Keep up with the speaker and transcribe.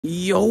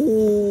Yo,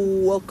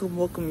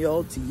 welcome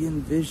y'all to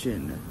Yin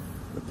Vision,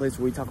 the place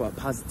where we talk about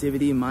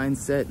positivity,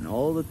 mindset, and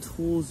all the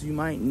tools you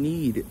might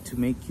need to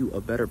make you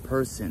a better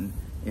person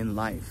in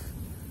life.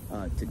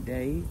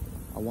 Today,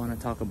 I want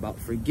to talk about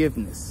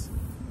forgiveness.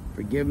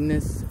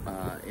 Forgiveness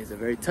is a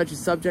very touchy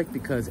subject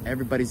because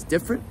everybody's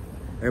different.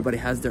 Everybody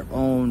has their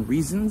own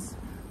reasons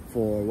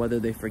for whether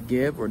they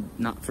forgive or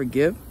not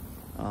forgive.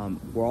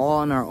 We're all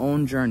on our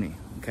own journey,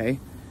 okay?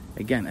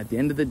 Again, at the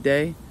end of the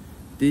day,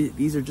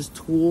 these are just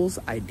tools,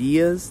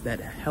 ideas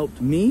that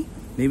helped me.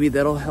 Maybe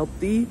that'll help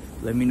thee.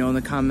 Let me know in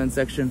the comment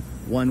section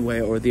one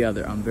way or the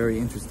other. I'm very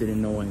interested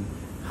in knowing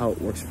how it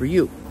works for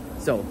you.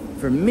 So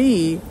for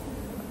me,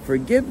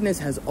 forgiveness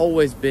has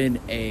always been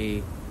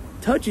a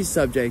touchy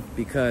subject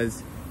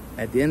because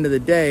at the end of the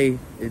day,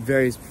 it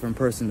varies from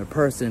person to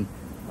person.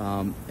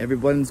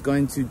 Everyone's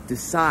going to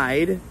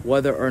decide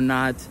whether or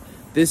not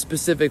this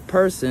specific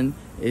person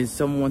is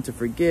someone to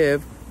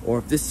forgive, or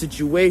if this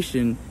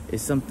situation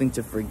is something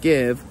to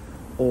forgive,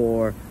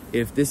 or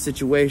if this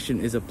situation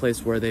is a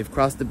place where they've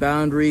crossed the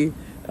boundary,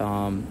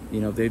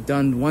 they've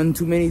done one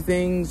too many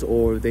things,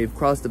 or they've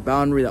crossed the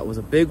boundary that was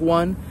a big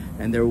one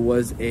and there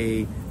was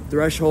a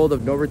threshold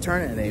of no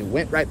return and they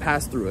went right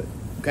past through it,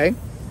 okay?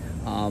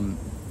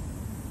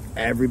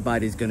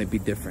 Everybody's gonna be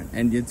different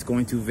and it's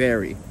going to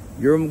vary.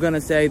 You're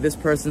gonna say this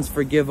person's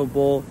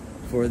forgivable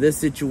for this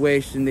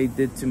situation they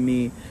did to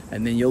me,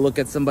 and then you'll look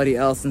at somebody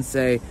else and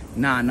say,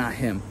 nah, not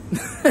him.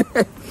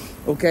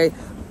 Okay,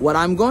 what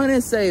I'm going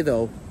to say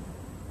though,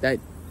 that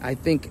I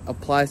think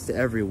applies to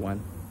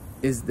everyone,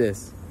 is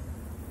this: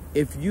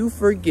 if you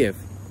forgive,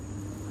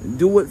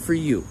 do it for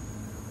you,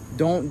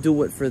 don't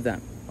do it for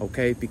them,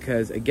 okay?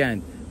 Because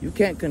again, you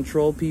can't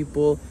control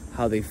people,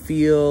 how they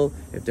feel,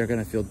 if they're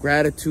gonna feel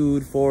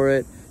gratitude for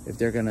it, if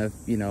they're gonna,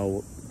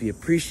 be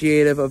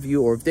appreciative of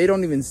you, or if they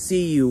don't even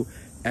see you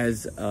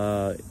as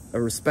a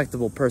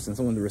respectable person,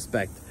 someone to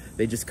respect.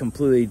 They just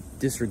completely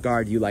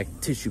disregard you like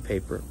tissue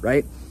paper,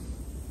 right?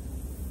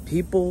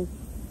 People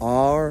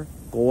are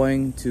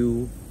going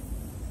to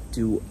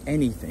do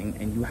anything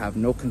and you have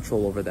no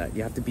control over that.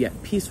 You have to be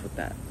at peace with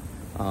that.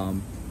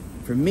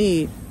 For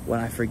me, when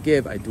I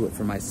forgive, I do it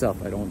for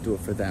myself. I don't do it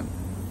for them.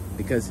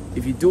 Because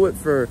if you do it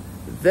for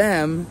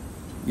them,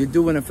 you're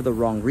doing it for the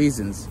wrong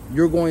reasons.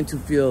 You're going to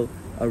feel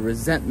a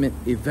resentment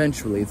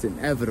eventually. It's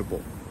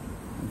inevitable,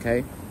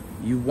 okay?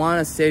 You want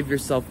to save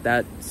yourself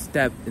that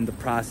step in the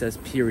process,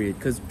 period.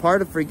 Because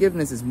part of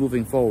forgiveness is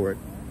moving forward,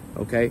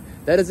 okay?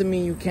 That doesn't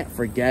mean you can't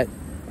forget.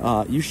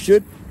 You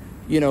should,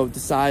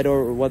 decide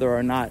or whether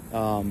or not,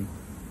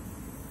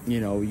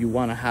 you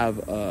want to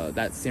have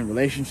that same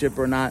relationship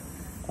or not.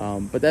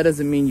 But that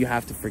doesn't mean you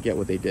have to forget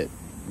what they did,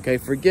 okay?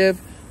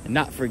 Forgive and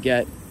not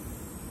forget.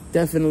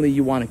 Definitely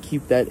you want to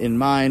keep that in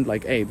mind.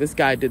 Like, hey, this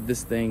guy did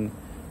this thing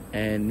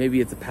and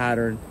maybe it's a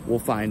pattern. We'll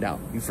find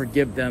out. You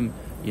forgive them,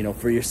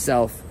 for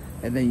yourself.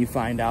 And then you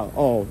find out,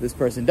 oh, this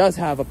person does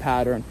have a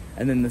pattern.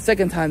 And then the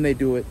second time they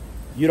do it,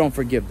 you don't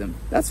forgive them.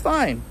 That's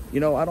fine. I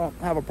don't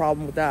have a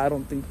problem with that. I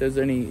don't think there's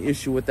any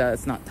issue with that.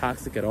 It's not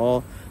toxic at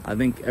all. I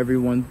think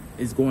everyone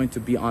is going to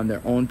be on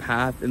their own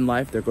path in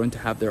life. They're going to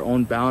have their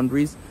own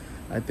boundaries.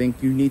 I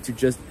think you need to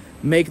just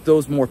make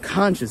those more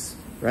conscious,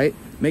 right?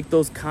 Make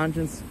those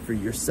conscious for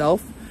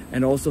yourself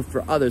and also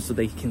for others so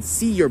they can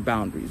see your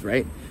boundaries,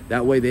 right?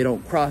 That way they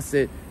don't cross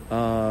it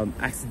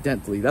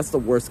accidentally. That's the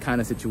worst kind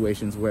of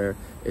situations where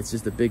it's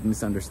just a big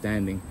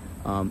misunderstanding.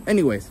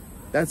 Anyways,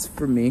 that's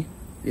for me.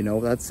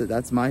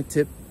 That's my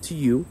tip to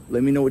you.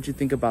 Let me know what you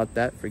think about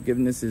that.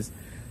 Forgiveness is,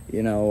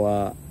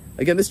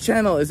 again, this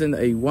channel isn't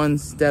a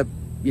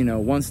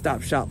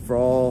one-stop shop for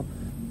all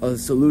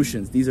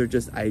solutions. These are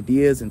just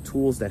ideas and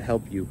tools that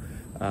help you.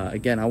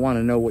 Again, I want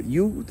to know what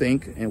you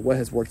think and what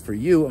has worked for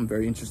you. I'm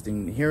very interested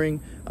in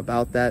hearing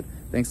about that.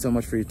 Thanks so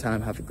much for your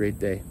time. Have a great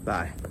day.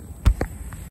 Bye.